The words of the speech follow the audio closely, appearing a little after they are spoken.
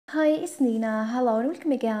Hi, it's Nina. Hello and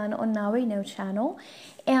welcome again on Now We Know channel.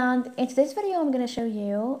 And in today's video, I'm going to show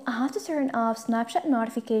you how to turn off Snapchat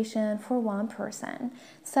notification for one person.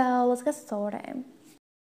 So let's get started.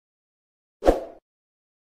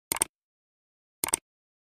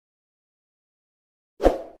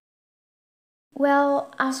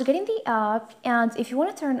 Well, after getting the app, and if you want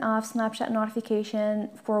to turn off Snapchat notification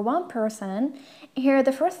for one person, here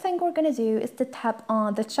the first thing we're going to do is to tap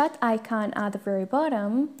on the chat icon at the very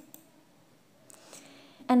bottom.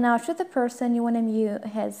 And now to the person you want to mute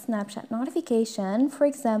his Snapchat notification. For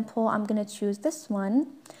example, I'm going to choose this one.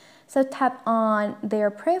 So tap on their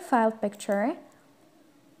profile picture.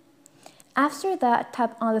 After that,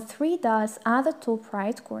 tap on the three dots at the top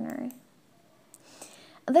right corner.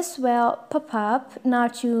 This will pop up. Now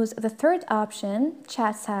choose the third option,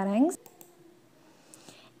 chat settings.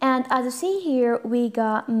 And as you see here, we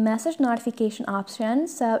got message notification option.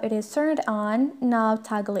 So it is turned on. Now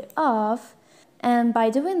toggle it off. And by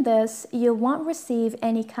doing this, you won't receive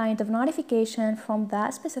any kind of notification from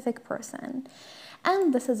that specific person.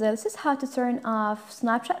 And this is it. This is how to turn off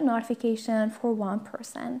Snapchat notification for one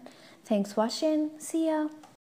person. Thanks for watching. See ya.